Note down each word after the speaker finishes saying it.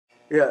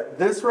Yeah,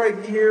 this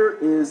right here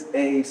is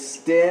a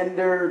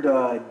standard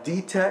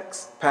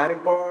Detex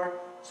Panic Bar.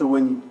 So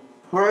when you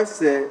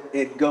press it,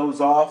 it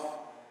goes off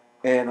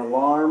and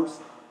alarms.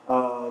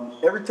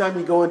 Every time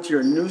you go into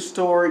your new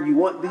store, you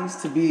want these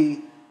to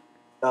be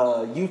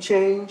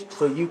U-change,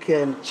 so you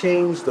can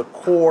change the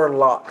core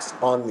locks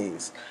on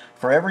these.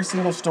 For every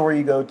single store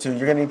you go to,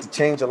 you're gonna need to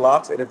change the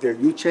locks, and if they're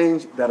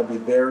U-change, that'll be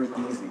very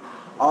easy.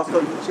 Also,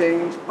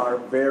 U-change are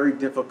very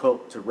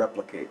difficult to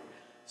replicate.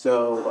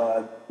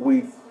 So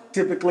we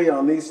typically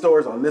on these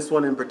stores, on this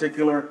one in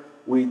particular,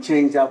 we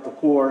change out the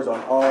cores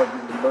on all of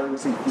the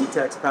emergency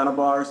Detex panel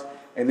bars,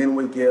 and then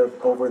we give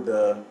over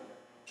the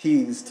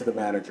keys to the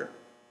manager.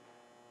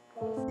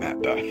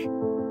 Not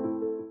done.